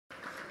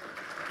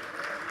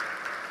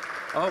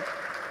Oh,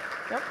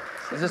 Yep.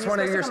 is this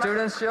one of your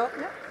students, Jill?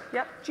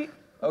 Yep. Yep.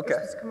 Okay.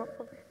 You're supposed to come up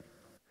over.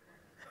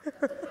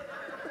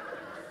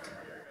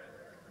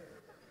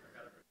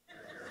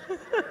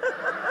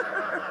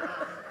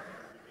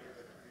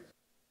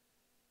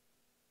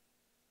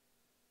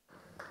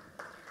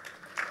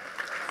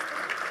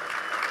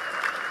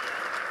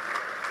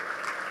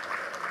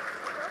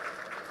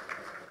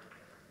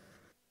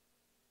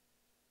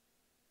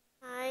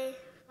 Hi,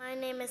 my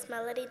name is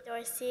Melody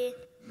Dorsey,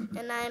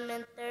 and I'm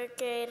in 3rd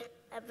grade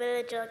at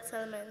Village Oaks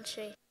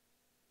Elementary.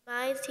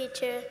 My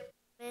teacher,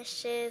 Miss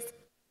Striz,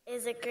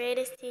 is the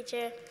greatest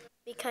teacher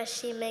because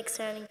she makes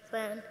learning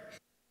fun.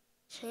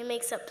 She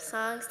makes up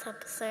songs to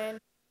help us learn,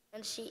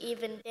 and she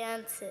even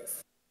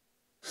dances.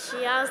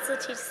 She also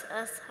teaches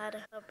us how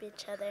to help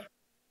each other.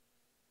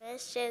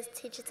 Miss Striz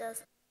teaches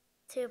us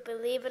to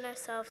believe in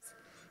ourselves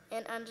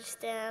and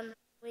understand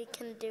we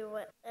can do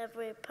whatever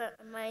we put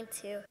our mind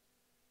to.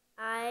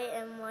 I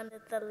am one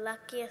of the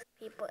luckiest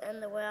people in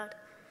the world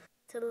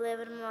to live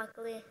in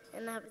Immokalee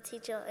and have a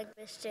teacher like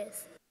Miss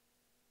Striz.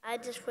 I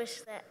just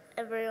wish that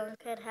everyone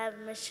could have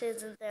Miss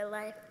Striz in their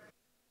life.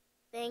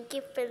 Thank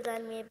you for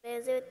letting me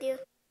visit with you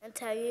and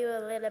tell you a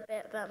little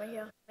bit about my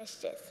hero, Miss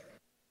Striz.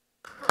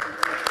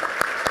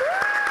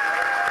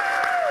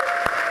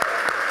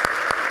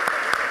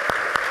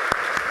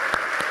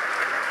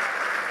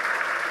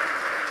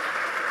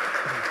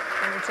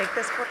 Can you take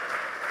this one?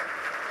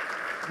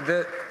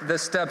 The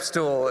step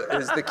stool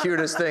is the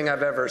cutest thing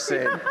I've ever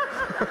seen.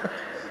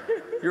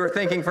 You were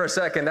thinking for a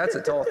second, that's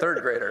a tall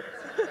 3rd grader.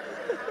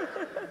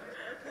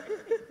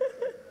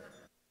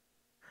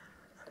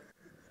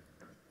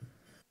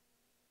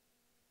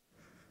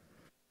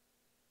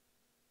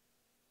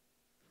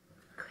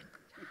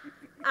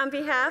 On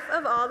behalf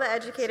of all the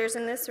educators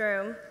in this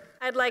room,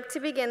 I'd like to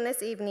begin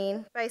this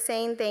evening by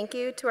saying thank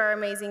you to our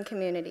amazing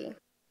community.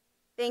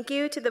 Thank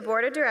you to the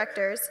Board of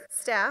Directors,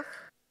 staff,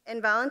 and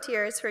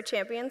volunteers for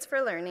Champions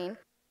for Learning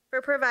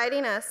for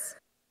providing us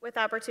with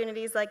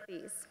opportunities like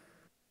these.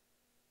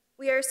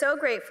 We are so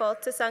grateful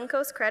to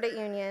Suncoast Credit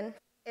Union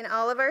and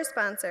all of our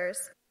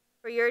sponsors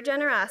for your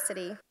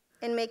generosity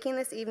in making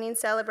this evening's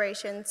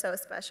celebration so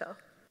special.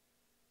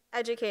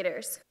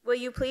 Educators, will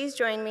you please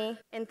join me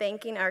in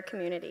thanking our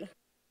community?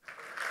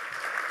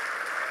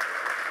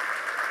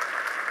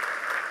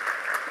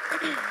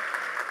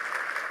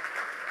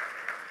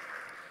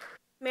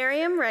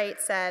 Miriam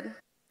Wright said,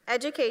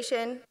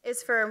 "Education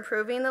is for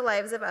improving the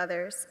lives of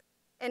others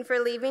and for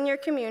leaving your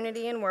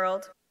community and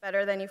world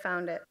better than you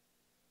found it."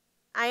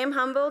 I am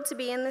humbled to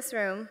be in this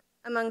room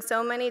among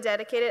so many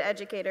dedicated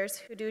educators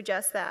who do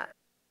just that,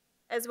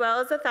 as well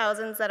as the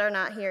thousands that are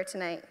not here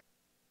tonight.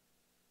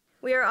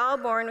 We are all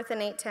born with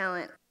innate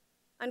talent.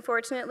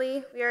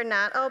 Unfortunately, we are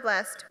not all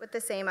blessed with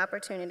the same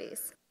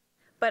opportunities,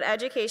 but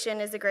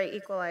education is a great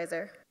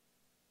equalizer.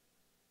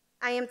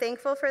 I am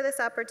thankful for this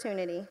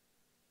opportunity,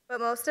 but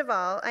most of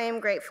all, I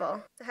am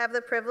grateful to have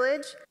the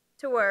privilege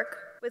to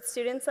work with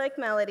students like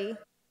Melody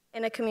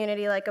in a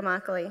community like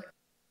Immokalee.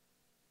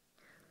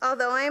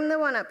 Although I am the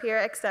one up here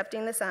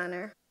accepting this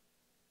honor,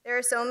 there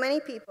are so many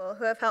people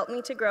who have helped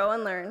me to grow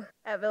and learn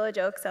at Village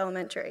Oaks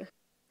Elementary.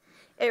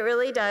 It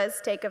really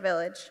does take a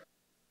village.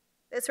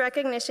 This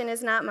recognition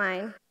is not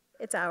mine,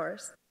 it's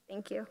ours.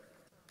 Thank you.